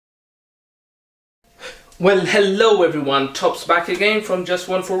Well, hello everyone, Top's back again from Just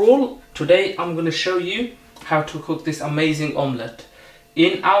One for All. Today I'm going to show you how to cook this amazing omelette.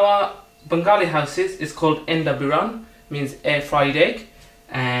 In our Bengali houses it's called enda biran, means air fried egg,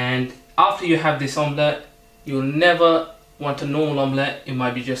 and after you have this omelette you'll never want a normal omelette. It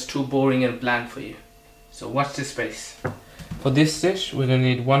might be just too boring and bland for you. So watch this space. For this dish we're going to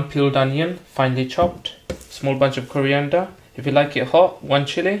need 1 peeled onion, finely chopped, small bunch of coriander, if you like it hot, 1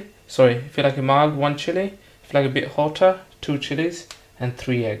 chili. Sorry, if you like it mild, 1 chili. If you like a bit hotter, 2 chilies and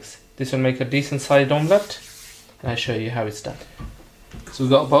 3 eggs. This will make a decent sized omelette and I'll show you how it's done. So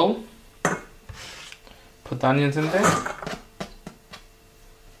we've got a bowl. Put the onions in there.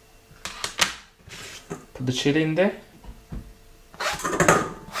 Put the chili in there.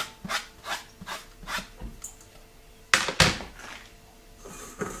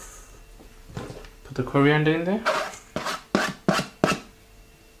 Put the coriander in there.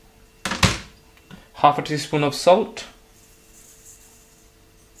 Half a teaspoon of salt.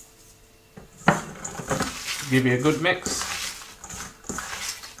 Give it a good mix.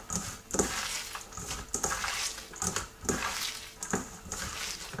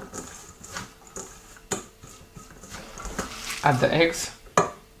 Add the eggs.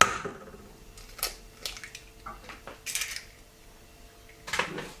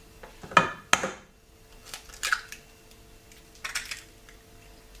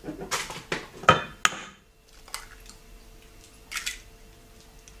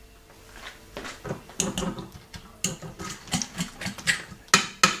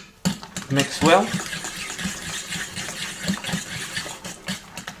 Mix well.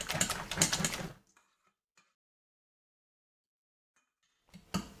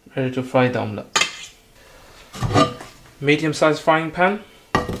 Ready to fry the omelette. Medium sized frying pan.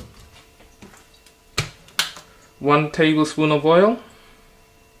 1 tablespoon of oil.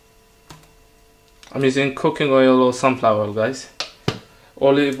 I'm using cooking oil or sunflower oil, guys.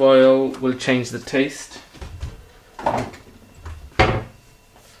 Olive oil will change the taste.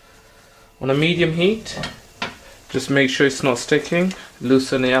 On a medium heat, just make sure it's not sticking,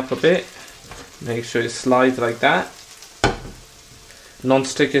 loosen it up a bit, make sure it slides like that.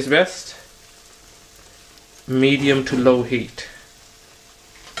 Non-stick is best. Medium to low heat.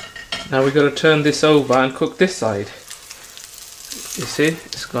 Now we're going to turn this over and cook this side. You see,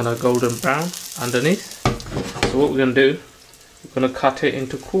 it's got a golden brown underneath. So what we're going to do, we're going to cut it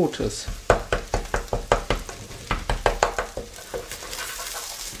into quarters.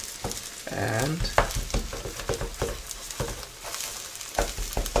 And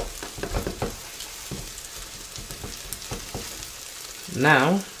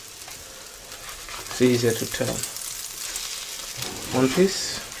now it's easier to turn. 1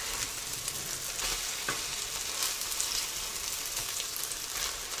 piece.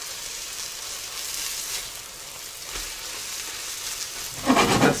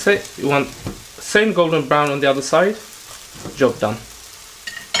 That's it. You want same golden brown on the other side. Job done.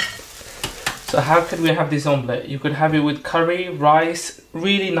 So how can we have this omelette? You could have it with curry, rice,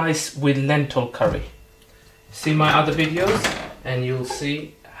 really nice with lentil curry. See my other videos and you'll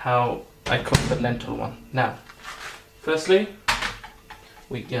see how I cook the lentil one. Now, firstly,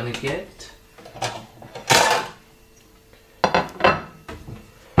 we're gonna get,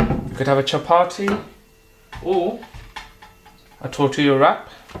 you could have a chapati or a tortilla wrap.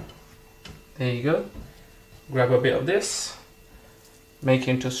 There you go. Grab a bit of this, make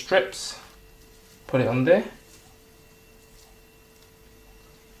it into strips. Put it on there.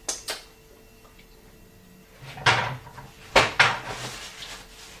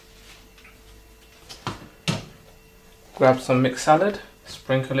 Grab some mixed salad,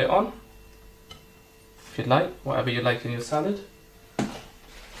 sprinkle it on. If you like, whatever you like in your salad.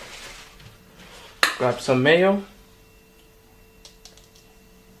 Grab some mayo.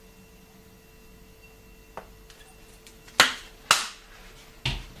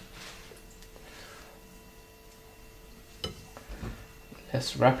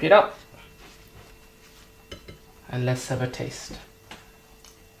 Let's wrap it up and let's have a taste.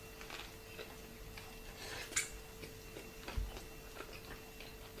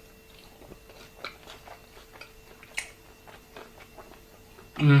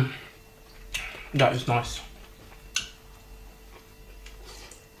 That is nice.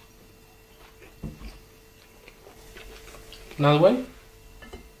 Another way.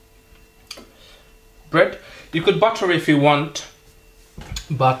 Bread. You could butter if you want,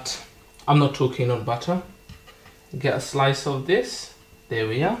 but I'm not too keen on butter. Get a slice of this. There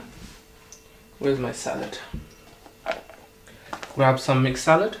we are. Where's my salad? Grab some mixed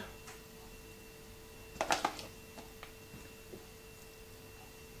salad.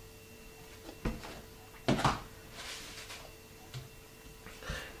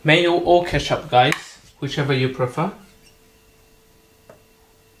 Mayo or ketchup, guys, whichever you prefer.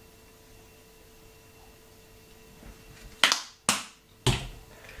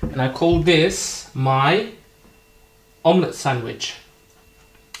 And I call this my omelette sandwich.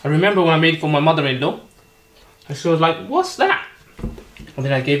 I remember when I made it for my mother-in-law, and she was like, "What's that?" And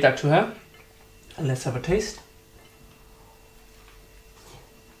then I gave that to her. And let's have a taste.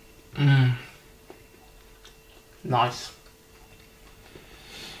 Nice.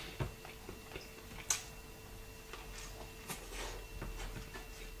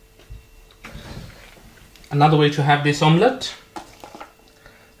 Another way to have this omelette,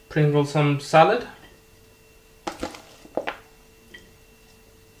 sprinkle some salad.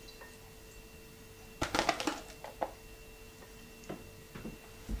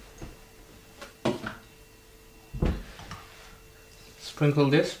 Sprinkle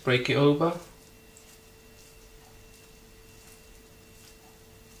this, break it over.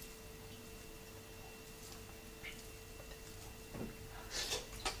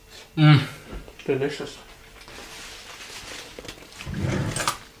 Delicious.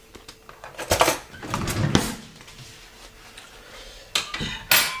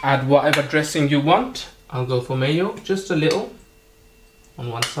 Add whatever dressing you want. I'll go for mayo, just a little on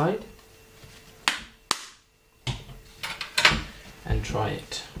one side. And try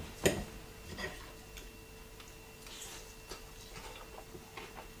it.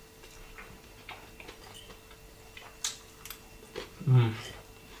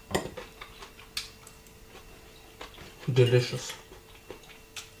 Delicious.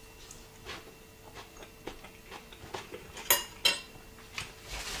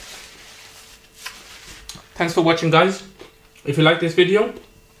 Thanks for watching, guys. If you like this video,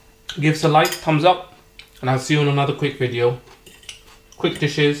 give us a like, thumbs up, and I'll see you on another quick video. Quick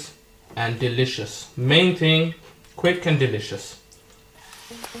dishes and delicious. Main thing, quick and delicious.